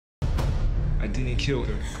I didn't kill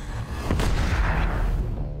her.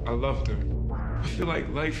 I loved her. I feel like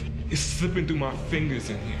life is slipping through my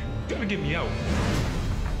fingers in here. Gotta get me out.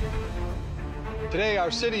 Today,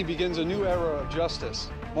 our city begins a new era of justice,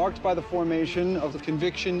 marked by the formation of the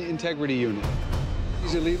Conviction Integrity Unit.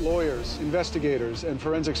 These elite lawyers, investigators, and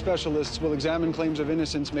forensic specialists will examine claims of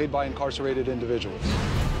innocence made by incarcerated individuals.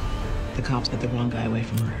 The cops put the wrong guy away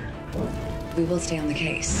for murder. We will stay on the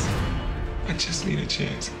case. I just need a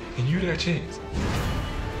chance, and you that chance.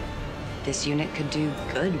 This unit could do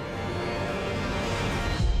good.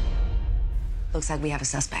 Looks like we have a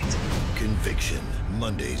suspect. Conviction,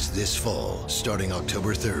 Mondays this fall, starting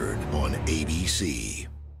October 3rd on ABC.